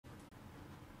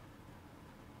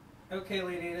Okay,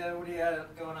 Ladita, what do you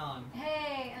got going on?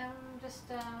 Hey, I'm just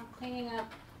cleaning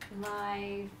up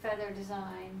my feather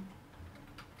design,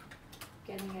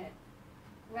 getting it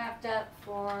wrapped up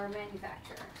for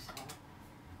manufacture. So,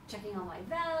 checking all my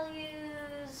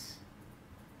values,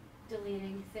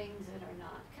 deleting things that are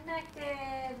not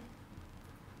connected,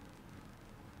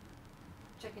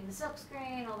 checking the silk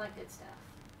screen, all that good stuff.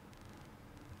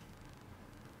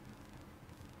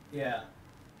 Yeah.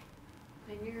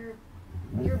 And you're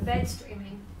bed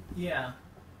streaming. Yeah.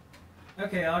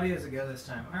 Okay, audio's a go this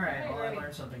time. Alright, Okay, well, I great.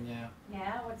 learned something new.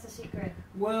 Yeah, what's the secret?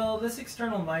 Well, this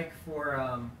external mic for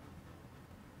an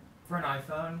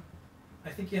iPhone, I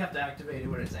think you have to activate it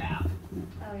with its app.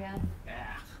 Oh yeah.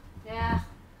 Yeah. Yeah.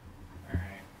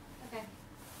 Alright. Okay.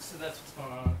 So that's what's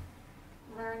going on.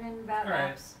 Learning about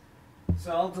Alright. apps.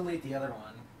 So I'll delete the other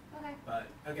one. Okay. But,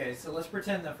 okay, so let's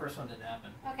pretend the first one didn't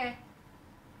happen. Okay.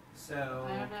 So...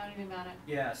 I don't know anything about it.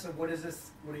 Yeah, so what is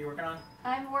this? What are you working on?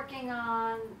 I'm working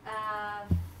on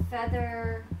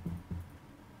feather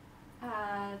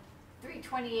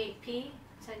 328p.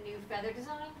 It's a new feather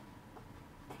design.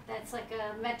 That's like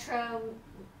a Metro,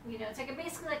 it's like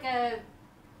basically like a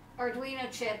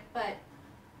Arduino chip, but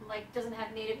like doesn't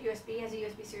have native USB, has a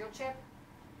USB serial chip.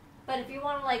 But if you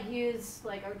want to like use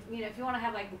like, if you want to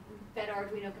have like better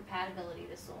Arduino compatibility,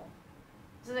 this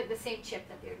is like the same chip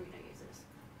that the Arduino uses.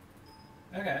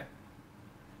 Okay.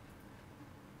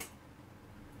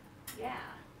 Yeah.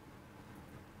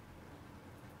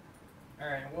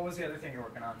 Alright, what was the other thing you're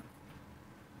working on?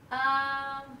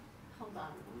 Hold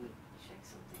on, let me check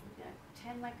something. We got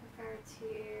 10 microfarads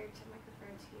here, 10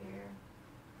 microfarads here.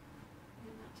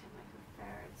 No, not 10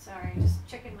 microfarads. Sorry, just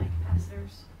checking my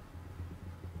capacitors.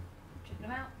 Checking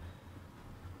them out.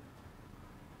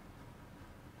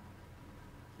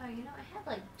 Oh, I had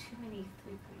like too many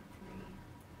 3.3.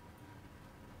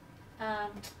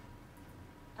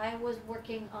 I was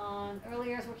working on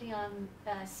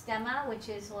Stemma, which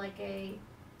is like a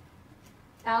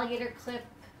alligator clip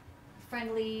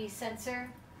friendly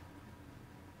sensor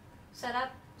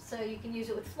setup. So you can use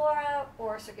it with Flora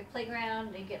or Circuit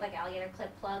Playground. You get like alligator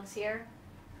clip plugs here.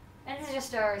 And this is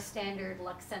just our standard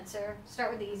Lux sensor.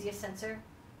 Start with the easiest sensor.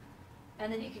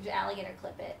 And then you can just alligator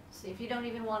clip it. So if you don't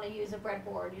even want to use a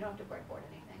breadboard, you don't have to breadboard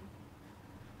anything.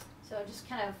 So I just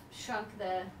kind of shrunk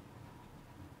the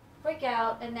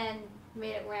breakout and then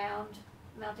made it round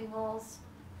mounting holes,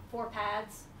 4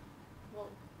 pads,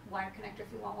 little wire connector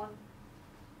if you want one.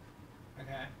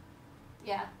 Okay.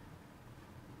 Yeah,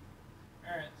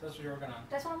 Alright, so that's what you're working on.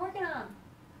 that's what I'm working on.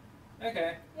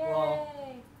 Okay. Yay! Well,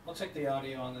 I'll check the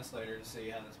audio on this later to see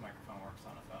how this microphone works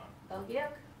on a phone. Okie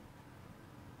doke.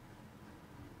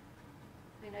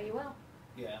 I know you will.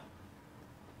 Yeah.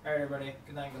 Alright, everybody.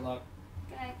 Good night, good luck.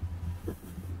 Good night.